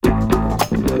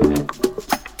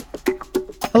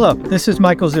Hello, this is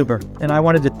Michael Zuber, and I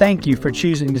wanted to thank you for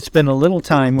choosing to spend a little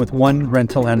time with one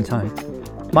rental at a time.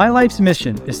 My life's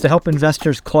mission is to help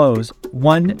investors close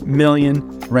 1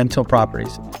 million rental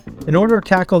properties. In order to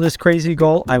tackle this crazy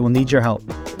goal, I will need your help.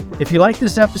 If you like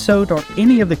this episode or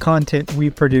any of the content we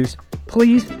produce,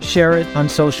 please share it on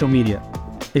social media.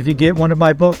 If you get one of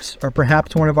my books or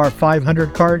perhaps one of our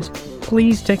 500 cards,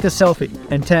 please take a selfie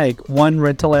and tag one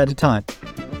rental at a time.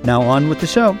 Now on with the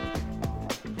show.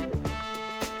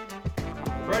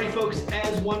 Alrighty, folks,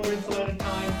 as one rental at a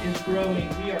time is growing,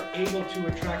 we are able to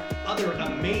attract other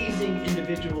amazing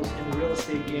individuals in the real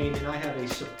estate game, and I have a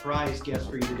surprise guest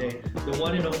for you today, the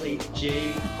one and only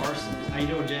Jay Parsons. How you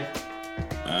doing, Jay?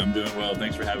 I'm doing well.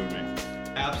 Thanks for having me.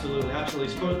 Absolutely,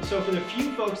 absolutely. So for the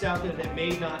few folks out there that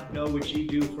may not know what you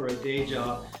do for a day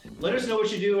job, let us know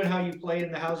what you do and how you play in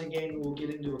the housing game, and we'll get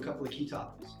into a couple of key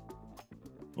topics.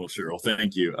 Well, sure. Well,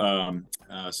 thank you.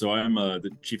 So I'm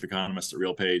the chief economist at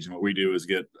RealPage, and what we do is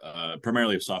get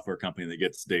primarily a software company that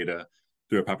gets data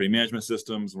through our property management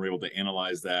systems. And we're able to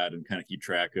analyze that and kind of keep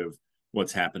track of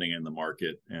what's happening in the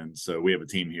market. And so we have a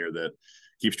team here that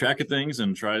keeps track of things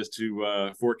and tries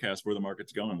to forecast where the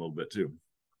market's going a little bit too.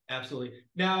 Absolutely.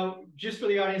 Now, just for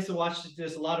the audience to watch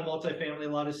this, a lot of multifamily, a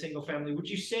lot of single family, would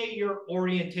you say your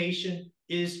orientation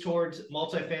is towards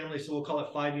multifamily? So we'll call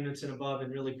it 5 units and above,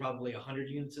 and really probably 100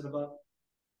 units and above?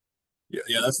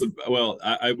 Yeah, that's the well.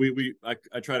 I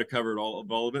try to cover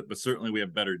all of it, but certainly we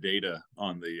have better data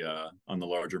on the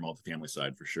larger multifamily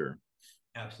side for sure.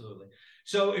 Absolutely.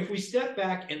 So if we step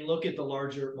back and look at the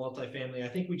larger multifamily, I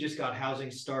think we just got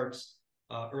housing starts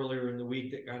earlier in the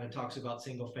week that kind of talks about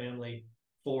single family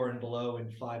 4 and below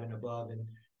and 5 and above. And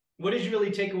what did you really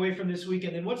take away from this week?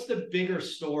 And then what's the bigger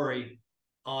story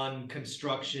on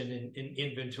construction and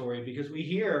inventory? Because we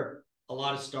hear a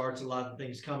lot of starts, a lot of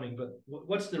things coming, but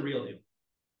what's the real deal?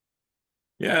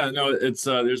 Yeah, no, it's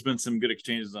there's been some good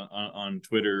exchanges on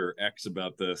Twitter or X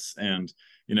about this, and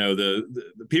the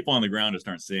people on the ground just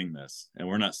aren't seeing this, and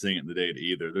we're not seeing it in the data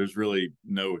either. There's really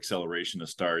no acceleration of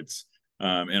starts in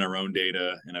our own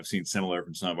data, and I've seen similar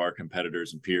from some of our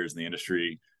competitors and peers in the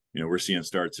industry. We're seeing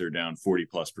starts that are down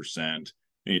 40+%.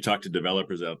 And you talk to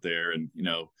developers out there, and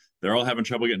they're all having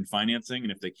trouble getting financing,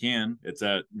 and if they can, it's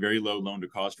at very low loan to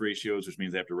cost ratios, which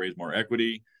means they have to raise more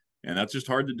equity, and that's just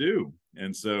hard to do.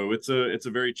 And so it's a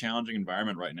very challenging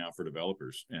environment right now for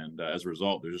developers, and as a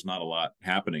result, there's just not a lot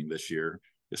happening this year,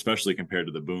 especially compared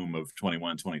to the boom of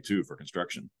 21, 22 for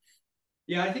construction.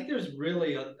 Yeah, I think there's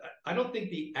really I don't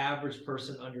think the average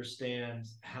person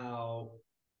understands how,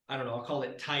 I don't know, I'll call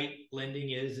it tight lending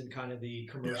is in kind of the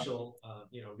commercial,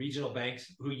 regional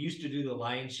banks who used to do the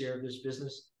lion's share of this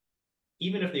business.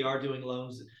 Even if they are doing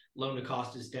loans, loan to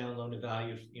cost is down, loan to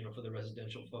value, for the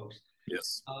residential folks.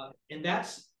 Yes. And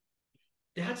that's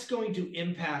going to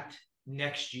impact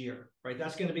next year, right?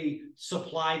 That's going to be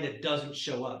supply that doesn't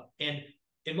show up. And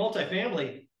in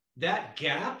multifamily, that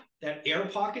gap, that air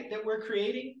pocket that we're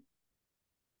creating,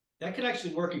 that could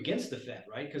actually work against the Fed,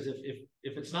 right? Because if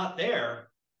it's not there,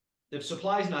 if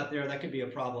supply's not there, that could be a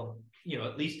problem,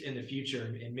 at least in the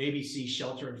future, and maybe see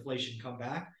shelter inflation come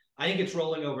back. I think it's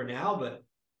rolling over now, but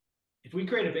if we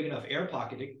create a big enough air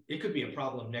pocket, it could be a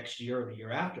problem next year or the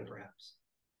year after, perhaps.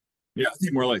 Yeah, I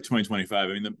think more like 2025.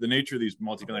 I mean, the nature of these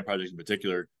multifamily projects in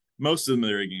particular, most of them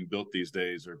that are getting built these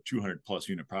days are 200+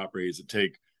 unit properties that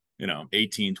take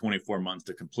 18, 24 months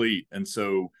to complete. And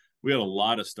so we had a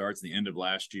lot of starts at the end of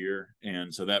last year.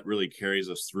 And so that really carries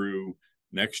us through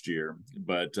next year.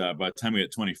 But by the time we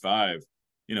get 25,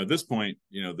 at this point,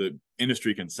 the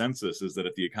industry consensus is that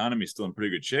if the economy is still in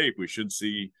pretty good shape, we should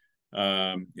see,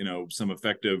 some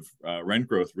effective rent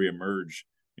growth reemerge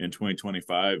in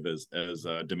 2025 as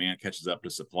demand catches up to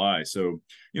supply. So,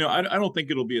 I don't think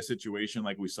it'll be a situation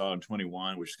like we saw in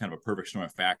 21, which is kind of a perfect storm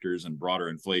of factors and broader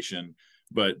inflation.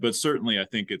 But certainly, I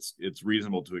think it's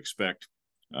reasonable to expect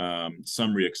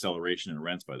some reacceleration in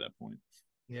rents by that point.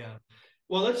 Yeah.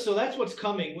 Well, so that's what's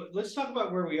coming. Let's talk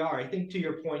about where we are. I think to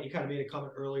your point, you kind of made a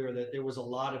comment earlier that there was a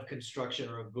lot of construction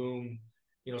or a boom,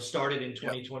 started in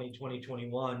 2020, yep.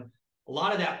 2021. A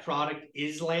lot of that product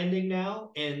is landing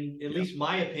now, and at least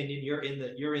my opinion, you're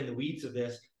in the weeds of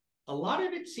this. A lot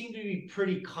of it seemed to be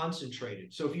pretty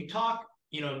concentrated. So if you talk,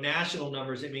 national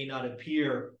numbers, it may not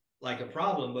appear like a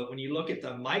problem, but when you look at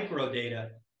the micro data,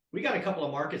 we got a couple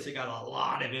of markets that got a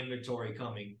lot of inventory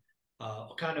coming,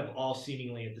 kind of all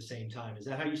seemingly at the same time. Is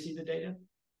that how you see the data?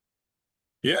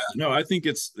 Yeah, no, I think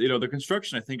it's, the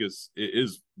construction, I think is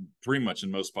pretty much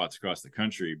in most spots across the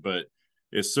country, but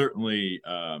it's certainly,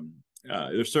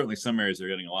 there's certainly some areas that are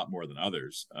getting a lot more than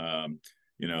others.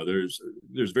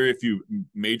 there's very few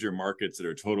major markets that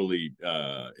are totally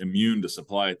immune to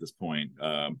supply at this point.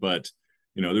 But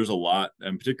there's a lot,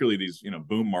 and particularly these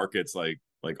boom markets like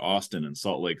Austin and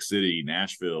Salt Lake City,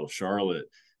 Nashville, Charlotte,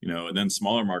 and then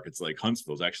smaller markets like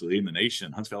Huntsville is actually in the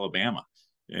nation, Huntsville, Alabama,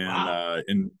 and Wow.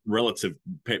 in relative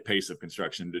pace of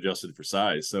construction adjusted for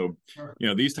size. So, Sure.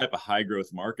 these type of high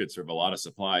growth markets have a lot of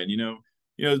supply, and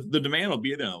the demand will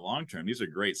be there in the long term. These are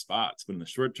great spots, but in the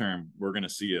short term, we're going to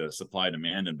see a supply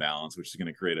demand imbalance, which is going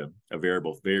to create a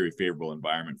variable, very favorable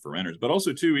environment for renters. But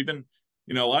also, too, even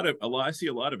I see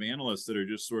a lot of analysts that are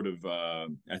just sort of,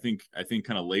 I think,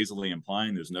 kind of lazily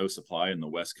implying there's no supply in the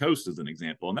West Coast as an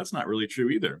example, and that's not really true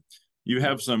either. You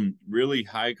have some really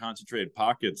high concentrated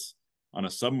pockets on a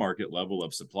submarket level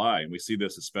of supply, and we see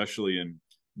this especially in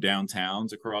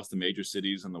downtowns across the major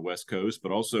cities on the West Coast,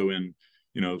 but also in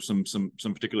some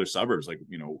particular suburbs like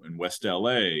in West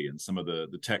LA and some of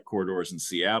the tech corridors in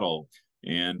Seattle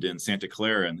and in Santa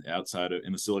Clara and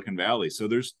in the Silicon Valley. So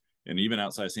and even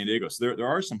outside San Diego. So there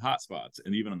are some hot spots,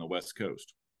 and even on the West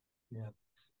Coast. Yeah.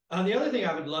 The other thing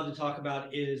I would love to talk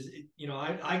about is,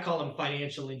 I call them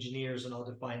financial engineers, and I'll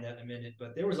define that in a minute.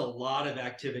 But there was a lot of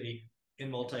activity in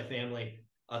multifamily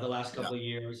the last couple of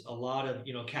years. A lot of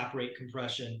cap rate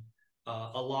compression,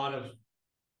 a lot of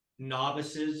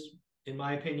novices, in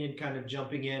my opinion, kind of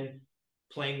jumping in,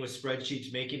 playing with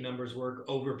spreadsheets, making numbers work,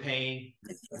 overpaying,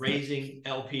 raising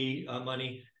LP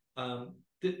money.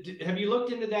 Have you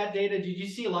looked into that data? Did you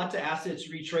see lots of assets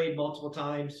retrade multiple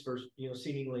times for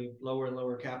seemingly lower and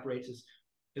lower cap rates?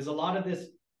 Is a lot of this,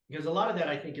 because a lot of that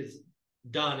I think is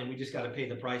done, and we just got to pay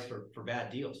the price for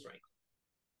bad deals, frankly.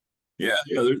 Yeah.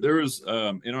 There was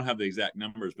I don't have the exact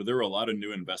numbers, but there were a lot of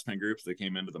new investment groups that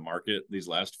came into the market these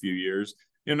last few years.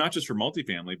 Not just for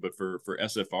multifamily, but for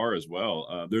SFR as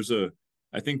well.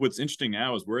 I think what's interesting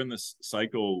now is we're in this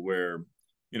cycle where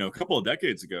a couple of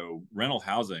decades ago, rental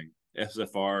housing,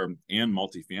 SFR, and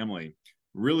multifamily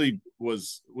really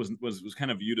was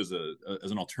kind of viewed as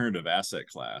an alternative asset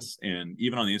class, and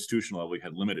even on the institutional level, we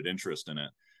had limited interest in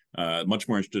it. Much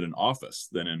more interested in office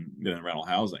than in rental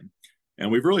housing. And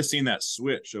we've really seen that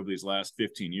switch over these last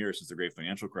 15 years since the great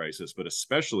financial crisis, but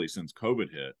especially since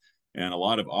COVID hit, and a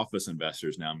lot of office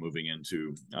investors now moving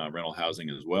into rental housing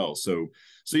as well. So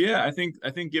yeah, I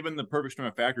think given the perfect storm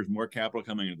of factors, more capital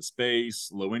coming into the space,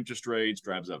 low interest rates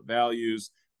drives up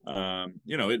values.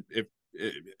 It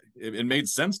made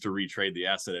sense to retrade the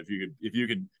asset if you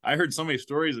could. I heard so many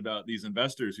stories about these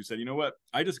investors who said, you know what,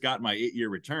 I just got my 8-year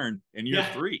return in year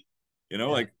 3.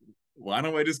 Like, why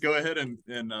don't I just go ahead and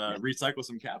recycle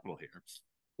some capital here?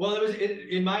 Well,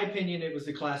 in my opinion, it was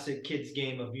the classic kids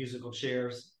game of musical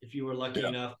chairs. If you were lucky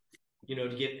enough,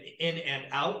 to get in and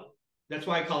out, that's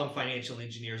why I call them financial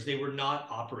engineers. They were not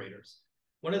operators.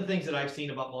 One of the things that I've seen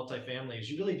about multifamily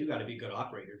is you really do got to be a good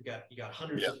operator. You got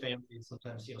hundreds of families,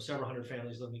 sometimes several hundred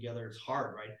families living together. It's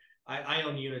hard, right? I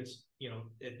own units.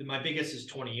 My biggest is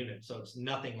 20 units, so it's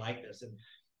nothing like this. And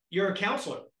you're a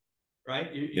counselor,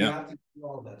 right? You have to do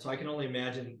all of that. So I can only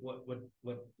imagine what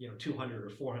 200 or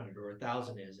 400 or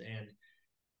 1,000 is. And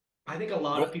I think a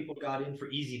lot of people got in for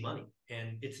easy money,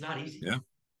 and it's not easy. Yeah.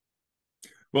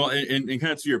 Well, and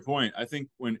kind of to your point, I think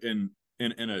when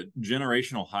in a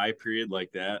generational high period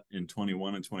like that in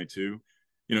 21 and 22,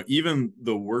 even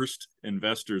the worst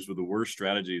investors with the worst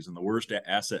strategies and the worst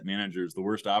asset managers, the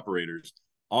worst operators,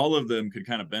 all of them could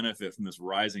kind of benefit from this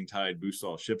rising tide boosts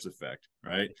all ships effect,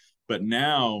 right? But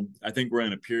now I think we're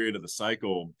in a period of the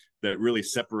cycle that really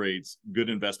separates good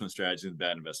investment strategies and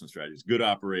bad investment strategies, good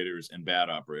operators and bad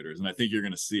operators. And I think you're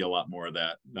going to see a lot more of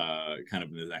that kind of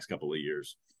in the next couple of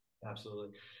years. Absolutely.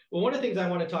 Well, one of the things I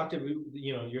want to talk to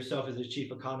yourself as a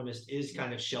chief economist is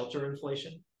kind of shelter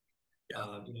inflation.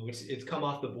 It's come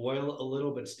off the boil a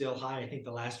little, but still high. I think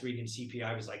the last reading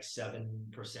CPI was like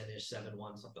 7%ish,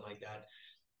 7.1, something like that.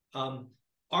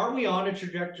 Are we on a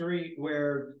trajectory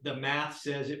where the math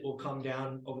says it will come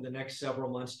down over the next several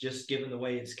months, just given the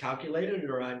way it's calculated,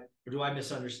 or do I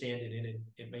misunderstand it and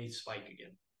it may spike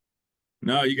again?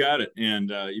 No, you got it.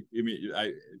 And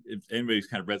if anybody's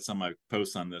kind of read some of my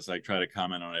posts on this, I try to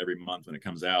comment on it every month when it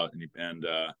comes out, and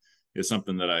it's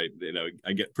something that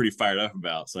I get pretty fired up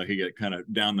about. So I could get kind of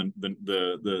down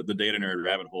the data nerd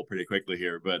rabbit hole pretty quickly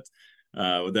here, but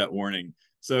with that warning.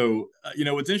 So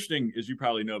what's interesting is, you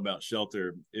probably know about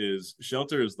shelter is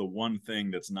the one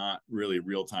thing that's not really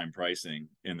real-time pricing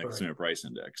in the consumer price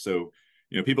index. So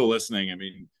people listening, I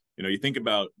mean, you think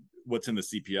about what's in the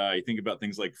CPI, you think about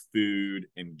things like food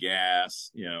and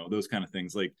gas, those kind of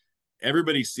things. Like,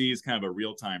 everybody sees kind of a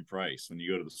real-time price when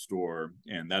you go to the store,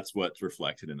 and that's what's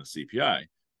reflected in the CPI.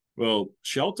 Well,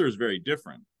 shelter is very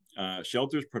different.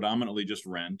 Shelters predominantly just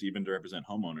rent, even to represent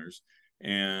homeowners.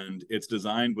 And it's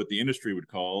designed what the industry would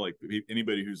call, like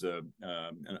anybody who's an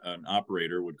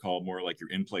operator would call more like your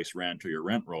in-place rent or your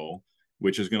rent roll,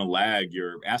 which is going to lag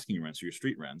your asking rents or your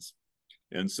street rents.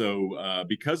 And so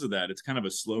because of that, it's kind of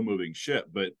a slow moving ship.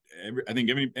 But I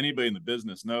think anybody in the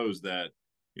business knows that,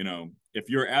 if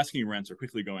your asking rents are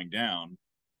quickly going down,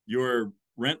 your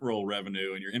rent roll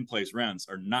revenue and your in-place rents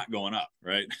are not going up,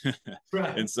 right?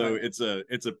 Right. And so right.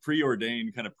 it's a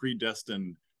preordained, kind of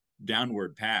predestined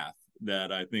downward path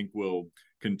that I think will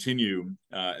continue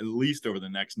at least over the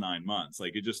next 9 months.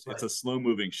 Like it's a slow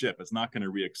moving ship. It's not going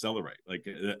to reaccelerate. Like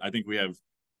I think we have,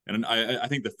 and I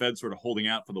think the Fed's sort of holding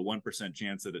out for the 1%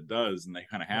 chance that it does, and they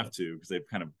kind of have to, because they've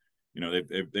kind of,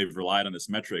 they've relied on this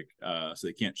metric, so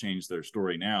they can't change their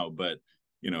story now. But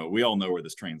we all know where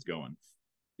this train's going.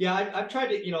 Yeah, I've tried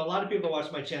to, a lot of people that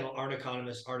watch my channel aren't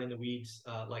economists, aren't in the weeds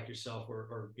like yourself,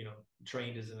 or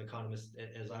trained as an economist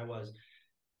as I was.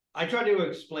 I try to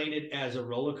explain it as a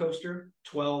roller coaster,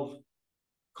 12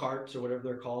 carts or whatever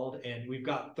they're called, and we've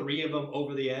got 3 of them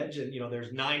over the edge, and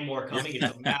there's 9 more coming.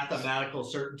 It's a mathematical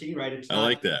certainty, right? It's I not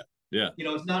like that. Yeah.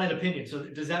 it's not an opinion. So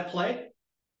does that play?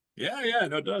 Yeah,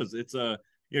 no, it does. It's kind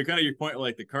of your point,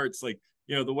 like the carts, like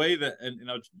the way that, and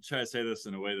I'll try to say this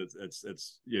in a way that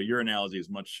it's your analogy is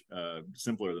much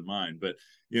simpler than mine, but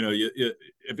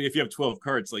if you have 12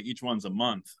 carts, like each one's a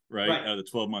month, right, out of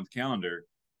the 12-month calendar.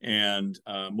 And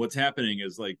what's happening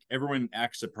is, like, everyone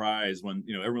acts surprised when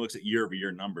everyone looks at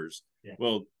year-over-year numbers. Yeah.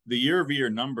 Well, the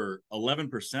year-over-year number,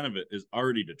 11% of it is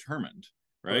already determined,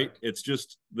 right? Correct. It's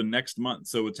just the next month.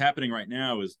 So what's happening right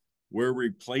now is we're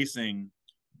replacing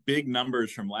big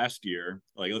numbers from last year,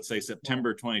 like let's say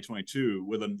September 2022,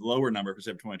 with a lower number for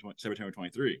September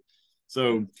 2023.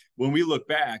 So when we look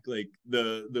back, like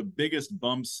the biggest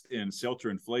bumps in shelter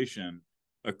inflation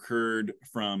occurred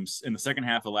in the second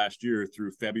half of last year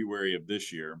through February of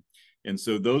this year. And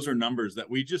so those are numbers that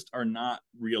we just are not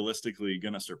realistically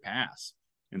going to surpass.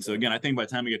 And so again, I think by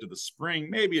the time we get to the spring,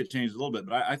 maybe it changes a little bit,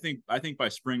 but I think by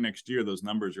spring next year, those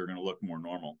numbers are going to look more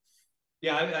normal.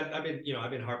 Yeah,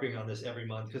 I've been harping on this every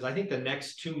month, because I think the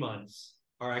next 2 months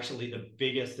are actually the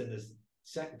biggest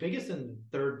and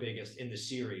third biggest in the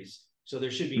series. So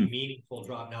there should be meaningful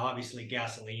drop. Now, obviously,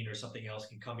 gasoline or something else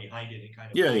can come behind it and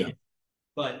kind of hide it.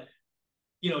 But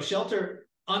shelter,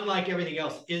 unlike everything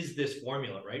else, is this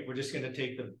formula, right? We're just going to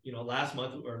take the last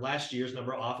month or last year's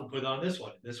number off and put it on this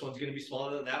one. This one's going to be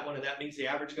smaller than that one, and that means the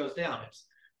average goes down.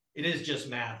 It is just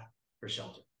math for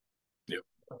shelter.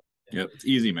 Yep, it's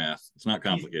easy math. It's not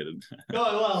complicated. No,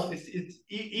 well, it's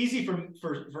easy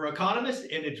for economists,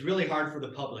 and it's really hard for the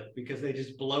public, because they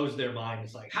just blows their mind.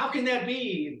 It's like, how can that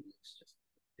be?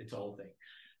 It's a whole thing.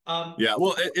 Yeah,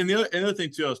 well, and the other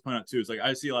thing too, I was pointing out too, is like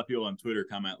I see a lot of people on Twitter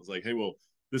comment was like, hey, well,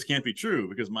 this can't be true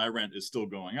because my rent is still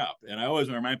going up. And I always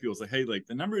want to remind people, it's like, hey, like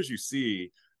the numbers you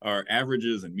see are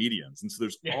averages and medians. And so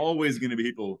there's always going to be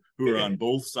people who are on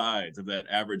both sides of that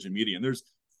average and median. There's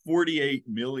 48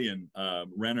 million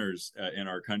renters in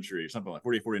our country, something like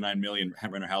 49 million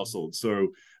renter households. So,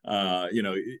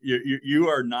 you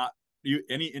are not,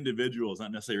 any individual is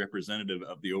not necessarily representative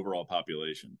of the overall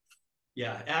population.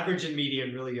 Yeah, average and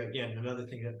median, really, again, another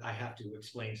thing that I have to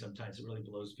explain sometimes. It really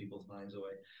blows people's minds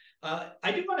away.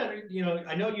 I do want to,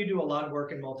 I know you do a lot of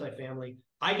work in multifamily.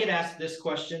 I get asked this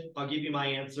question. I'll give you my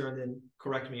answer and then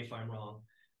correct me if I'm wrong.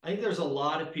 I think there's a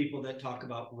lot of people that talk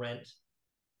about rent,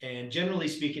 and generally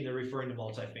speaking, they're referring to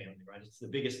multifamily, right? It's the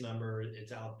biggest number.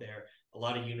 It's out there. A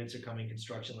lot of units are coming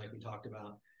construction, like we talked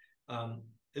about.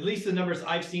 At least the numbers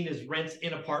I've seen is rents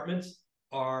in apartments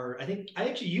are,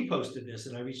 you posted this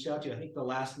and I reached out to you. I think the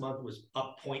last month was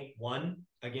up 0.1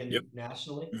 again,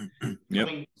 nationally.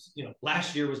 Coming,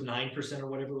 last year was 9% or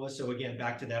whatever it was. So again,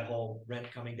 back to that whole rent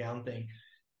coming down thing.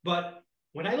 But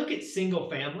when I look at single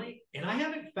family, and I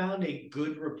haven't found a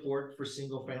good report for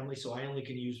single family, so I only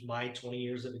can use my 20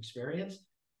 years of experience,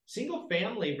 single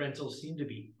family rentals seem to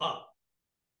be up.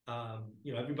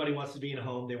 Everybody wants to be in a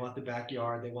home. They want the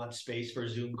backyard. They want space for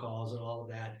Zoom calls and all of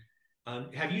that.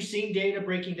 Have you seen data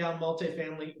breaking down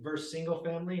multifamily versus single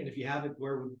family? And if you haven't,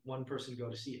 where would one person go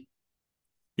to see it?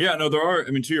 Yeah, no, there are.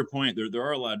 I mean, to your point, there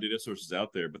are a lot of data sources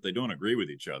out there, but they don't agree with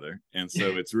each other, and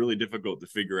so it's really difficult to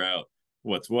figure out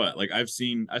what's what. Like I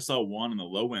saw one on the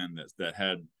low end that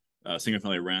had single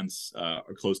family rents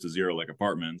close to zero, like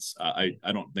apartments. I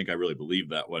don't think I really believe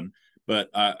that one, but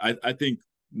I think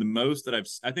the most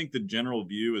that I think the general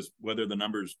view is whether the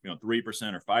numbers 3%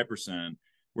 or 5%.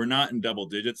 We're not in double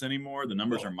digits anymore. The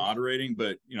numbers are moderating,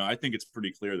 but I think it's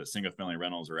pretty clear that single family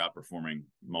rentals are outperforming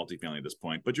multifamily at this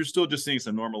point. But you're still just seeing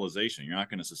some normalization. You're not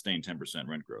going to sustain 10%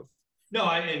 rent growth. No,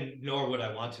 and nor would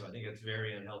I want to. I think it's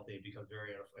very unhealthy. It becomes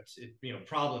very,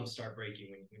 problems start breaking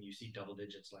when you see double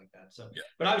digits like that. So, Yeah.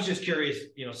 but I was just curious,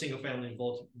 single family,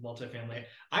 multifamily.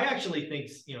 I actually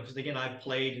think, because again, I've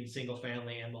played in single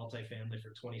family and multifamily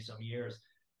for 20 some years.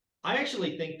 I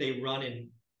actually think they run in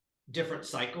different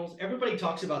cycles. Everybody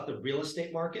talks about the real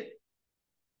estate market.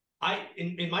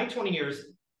 In my 20 years,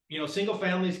 single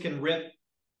families can rip,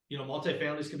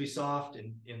 multifamilies can be soft,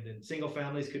 and then single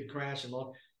families could crash. And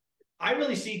I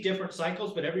really see different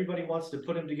cycles, but everybody wants to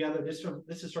put them together.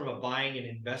 This is from a buying and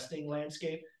investing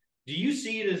landscape. Do you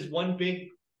see it as one big,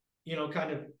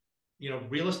 kind of,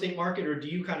 real estate market, or do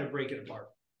you kind of break it apart?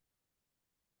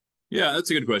 Yeah, that's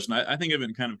a good question. I think of it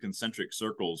in kind of concentric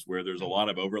circles where there's a lot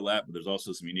of overlap, but there's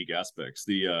also some unique aspects.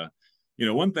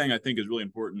 One thing I think is really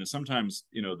important is sometimes,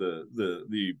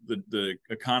 the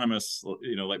economists,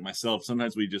 like myself,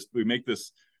 sometimes we make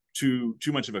this too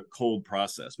much of a cold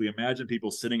process. We imagine people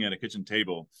sitting at a kitchen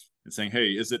table and saying,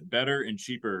 "Hey, is it better and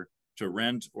cheaper to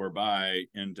rent or buy?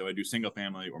 And do I do single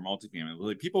family or multifamily?"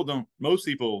 Like most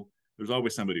people, there's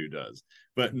always somebody who does,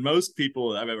 but most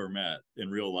people that I've ever met in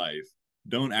real life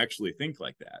don't actually think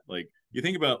like that. Like you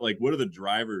think about like what are the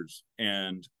drivers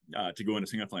and to go into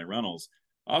single family rentals.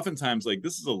 Oftentimes, like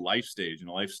this is a life stage and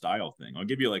a lifestyle thing. I'll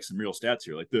give you like some real stats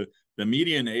here. Like the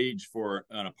median age for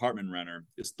an apartment renter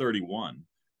is 31.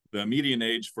 The median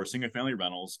age for single family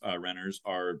renters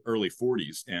are early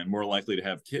 40s and more likely to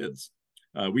have kids.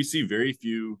 We see very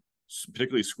few,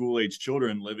 particularly school age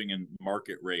children living in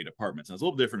market rate apartments. And it's a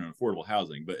little different in affordable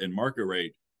housing, but in market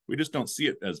rate, we just don't see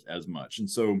it as much.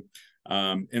 So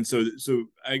I guess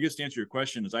to answer your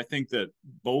question is I think that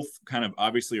both kind of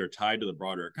obviously are tied to the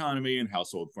broader economy and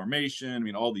household formation. I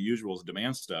mean, all the usuals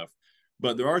demand stuff,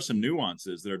 but there are some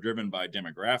nuances that are driven by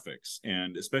demographics.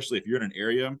 And especially if you're in an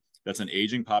area that's an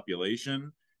aging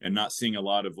population and not seeing a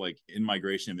lot of like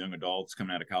in-migration of young adults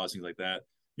coming out of college, things like that,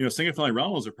 single family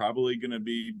rentals are probably going to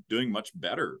be doing much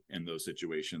better in those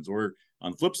situations. Or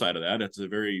on the flip side of that, it's a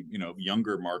very,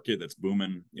 younger market that's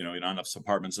booming, not enough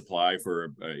apartment supply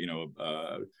for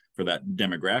that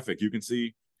demographic. You can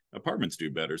see apartments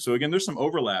do better. So again, there's some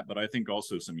overlap, but I think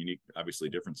also some unique, obviously,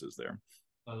 differences there.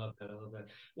 I love that. I love that.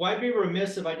 Well, I'd be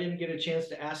remiss if I didn't get a chance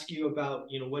to ask you about,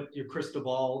 what your crystal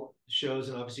ball shows,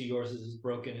 and obviously yours is as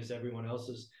broken as everyone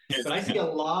else's. But I see a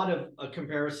lot of a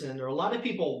comparison, or a lot of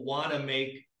people want to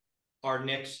make our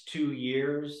next 2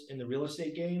 years in the real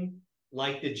estate game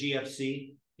like the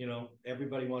GFC.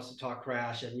 Everybody wants to talk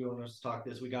crash. Everyone wants to talk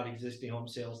this. We got existing home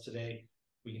sales today.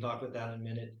 We can talk about that in a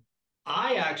minute.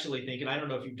 I actually think, and I don't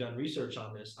know if you've done research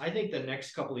on this, I think the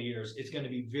next couple of years it's going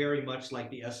to be very much like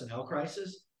the S&L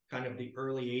crisis, kind of the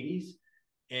early 80s.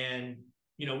 And,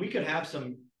 we could have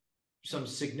some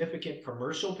significant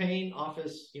commercial pain,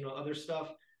 office, other stuff.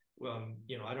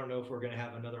 I don't know if we're going to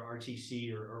have another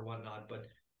RTC or whatnot, but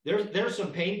there's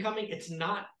some pain coming. It's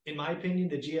not, in my opinion,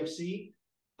 the GFC,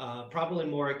 probably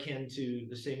more akin to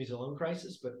the savings and loan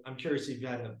crisis, but I'm curious if you've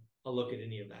had a look at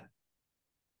any of that.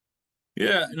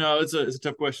 Yeah, no, it's a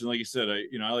tough question. Like you said,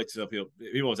 I like to tell people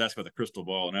always ask about the crystal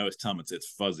ball, and I always tell them it's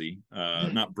fuzzy,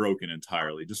 not broken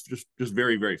entirely, just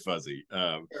very, very fuzzy.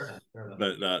 Fair enough.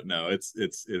 But no,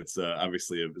 it's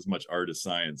obviously as much art as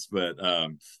science. But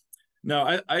no,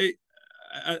 I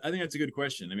think that's a good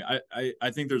question. I mean,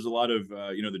 I think there's a lot of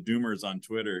the doomers on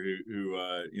Twitter who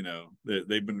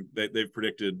they've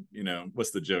predicted,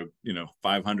 what's the joke,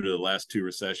 500 of the last two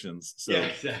recessions. So yeah,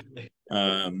 exactly.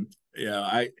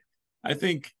 I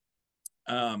think,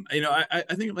 I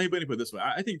think, let me put it this way.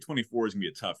 I think 24 is gonna be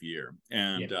a tough year.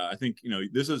 And I think,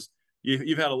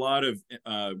 you've had a lot of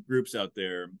groups out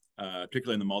there,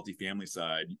 particularly in the multifamily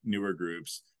side, newer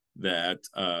groups that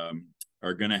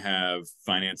are going to have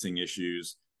financing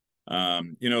issues.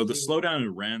 The slowdown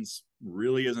in rents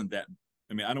really isn't that.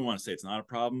 I mean, I don't want to say it's not a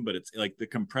problem, but it's like the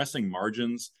compressing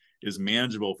margins is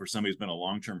manageable for somebody who's been a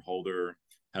long-term holder,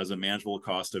 has a manageable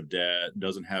cost of debt,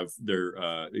 doesn't have their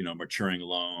maturing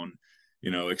loan.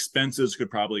 Expenses could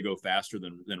probably go faster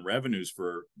than revenues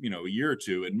for a year or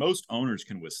two, and most owners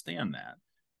can withstand that.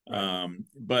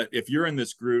 But if you're in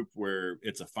this group where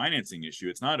it's a financing issue,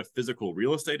 it's not a physical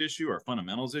real estate issue or a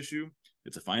fundamentals issue,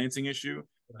 it's a financing issue.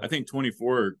 I think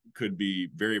 24 could be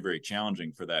very, very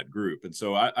challenging for that group. And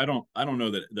so I don't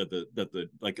know that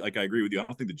like I agree with you. I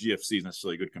don't think the GFC is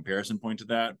necessarily a good comparison point to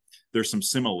that. There's some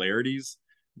similarities,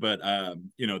 but at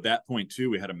that point too,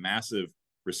 we had a massive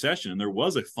recession and there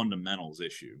was a fundamentals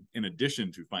issue in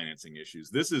addition to financing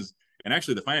issues. And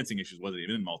actually the financing issues wasn't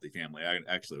even in multifamily. It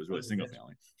was really single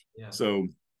family. Yeah. So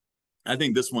I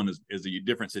think this one is a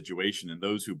different situation. And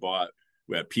those who bought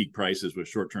at peak prices with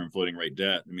short-term floating rate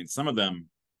debt, I mean, some of them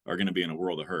are going to be in a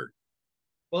world of hurt.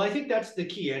 Well, I think that's the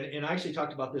key. And I actually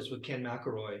talked about this with Ken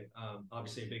McElroy,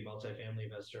 obviously a big multifamily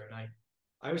investor. And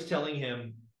I was telling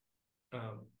him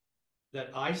um, that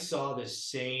I saw the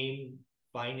same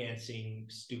financing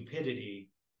stupidity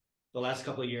the last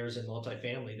couple of years in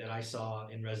multifamily that I saw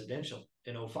in residential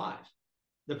in '05.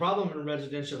 The problem in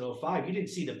residential in '05, you didn't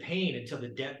see the pain until the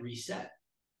debt reset,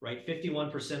 right?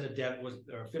 51% of debt was,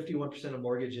 or 51% of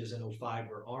mortgages in '05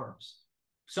 were ARMs.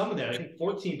 Some of that, I think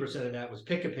 14% of that was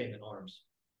picket payment ARMs,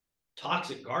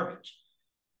 toxic garbage.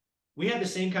 We had the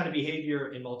same kind of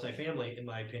behavior in multifamily, in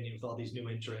my opinion, with all these new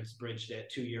entrants, bridge debt,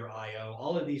 2-year IO,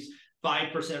 all of these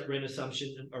 5% rent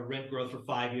assumption or rent growth for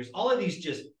 5 years, all of these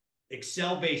just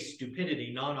Excel-based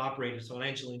stupidity, non-operators,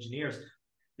 financial engineers.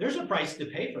 There's a price to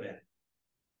pay for that.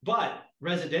 But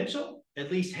residential, at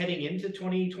least heading into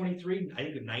 2023, I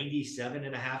think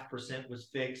 97.5% was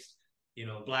fixed. You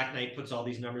know, Black Knight puts all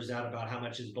these numbers out about how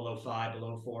much is below 5,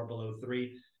 below 4, below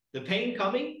 3. The pain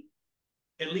coming,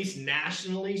 at least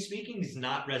nationally speaking, is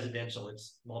not residential.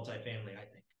 It's multifamily, I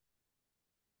think.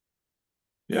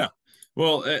 Yeah.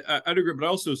 Well, I'd agree, but I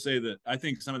also say that I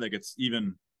think some of that gets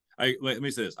even. Let me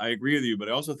say this. I agree with you, but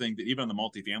I also think that even on the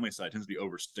multifamily side, it tends to be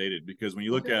overstated because when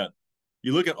you look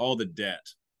at all the debt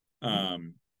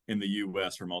in the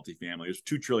U.S. for multifamily, there's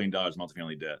 $2 trillion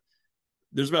multifamily debt.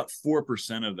 There's about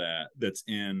 4% of that that's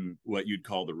in what you'd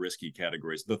call the risky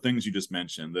categories, the things you just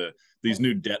mentioned, these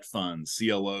new debt funds,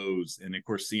 CLOs, and of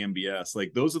course CMBS.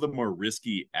 Like those are the more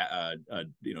risky,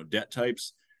 debt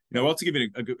types. I'll also give you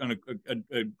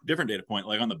a different data point.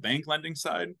 Like on the bank lending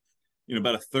side,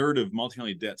 about a third of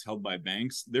multifamily debts held by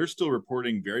banks, they're still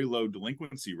reporting very low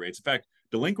delinquency rates. In fact,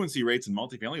 delinquency rates in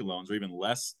multifamily loans are even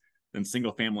less than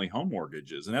single family home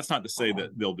mortgages. And that's not to say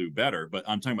that they'll do better, but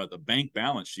I'm talking about the bank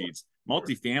balance sheets.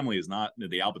 Multifamily is not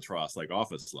the albatross like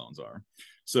office loans are.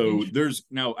 So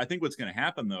I think what's going to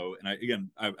happen though, and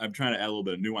I'm trying to add a little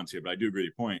bit of nuance here, but I do agree with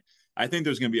your point. I think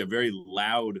there's going to be a very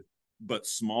loud but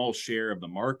small share of the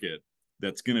market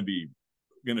that's going to be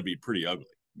pretty ugly.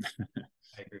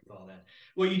 I agree with all that.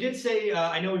 Well, you did say,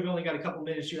 I know we've only got a couple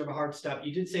minutes. You have a hard stop.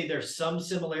 You did say there's some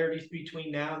similarities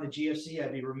between now and the GFC.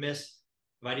 I'd be remiss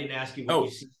if I didn't ask you what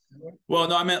you see. Well,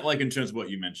 no, I meant like in terms of what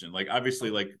you mentioned, like obviously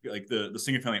like the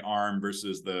single family ARM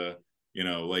versus the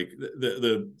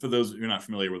for those who are not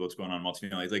familiar with what's going on in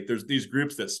multifamily, like there's these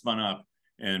groups that spun up,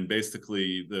 and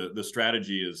basically the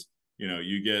strategy is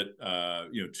you get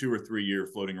 2 or 3 year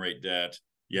floating rate debt.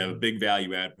 You have a big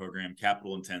value add program,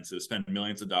 capital intensive, spend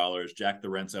millions of dollars, jack the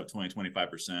rents up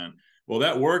 20-25%. Well,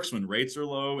 that works when rates are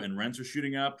low and rents are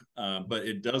shooting up, but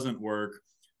it doesn't work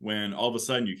when all of a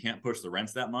sudden you can't push the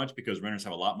rents that much because renters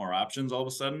have a lot more options. All of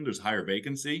a sudden there's higher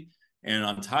vacancy. And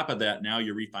on top of that, now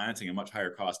you're refinancing a much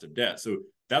higher cost of debt. So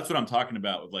that's what I'm talking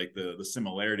about with like the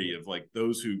similarity of like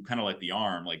those who kind of like the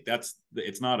ARM, like that's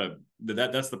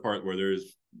the part where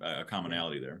there's a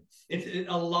commonality there. It's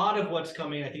a lot of what's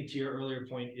coming, I think, to your earlier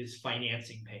point, is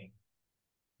financing pain.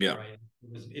 Yeah. Right.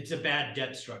 It's a bad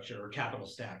debt structure or capital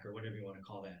stack or whatever you want to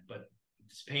call that, but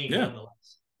it's pain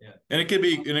nonetheless. Yeah. And it could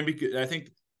be,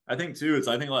 I think too,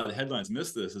 I think a lot of the headlines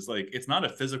miss this. It's like, it's not a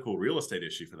physical real estate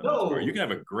issue for the most part. You can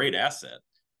have a great asset,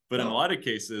 but in a lot of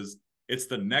cases, it's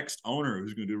the next owner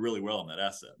who's going to do really well on that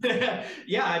asset.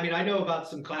 Yeah. I mean, I know about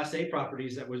some Class A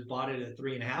properties that was bought at a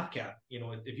 3.5 cap.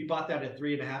 If you bought that at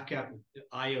 3.5 cap with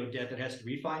IO debt that has to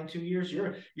refi in 2 years,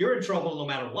 you're in trouble no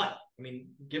matter what. I mean,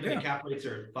 given the cap rates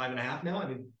are 5.5 now, I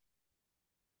mean,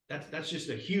 that's just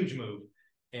a huge move.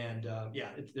 And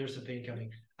there's some pain coming.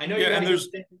 I know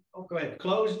go ahead.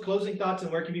 Closing thoughts,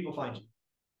 and where can people find you?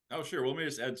 Oh, sure. Well, let me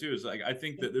just add too, is like, I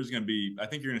think that I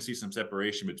think you're going to see some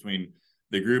separation between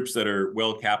the groups that are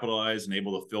well capitalized and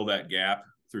able to fill that gap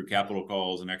through capital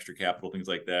calls and extra capital, things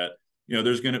like that.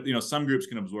 There's going to, some groups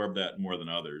can absorb that more than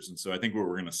others. And so I think what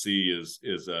we're going to see is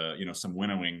some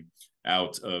winnowing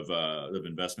out of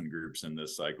investment groups in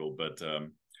this cycle. But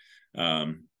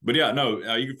yeah,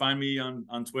 no, you can find me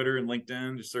on Twitter and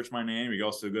LinkedIn. Just search my name. You can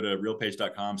also go to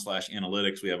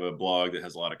realpage.com/analytics. We have a blog that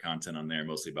has a lot of content on there,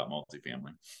 mostly about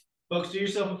multifamily. Folks, do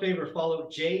yourself a favor. Follow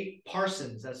Jay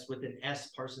Parsons. That's with an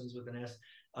S, Parsons with an S.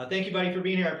 Thank you, buddy, for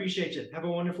being here. I appreciate you. Have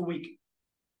a wonderful week.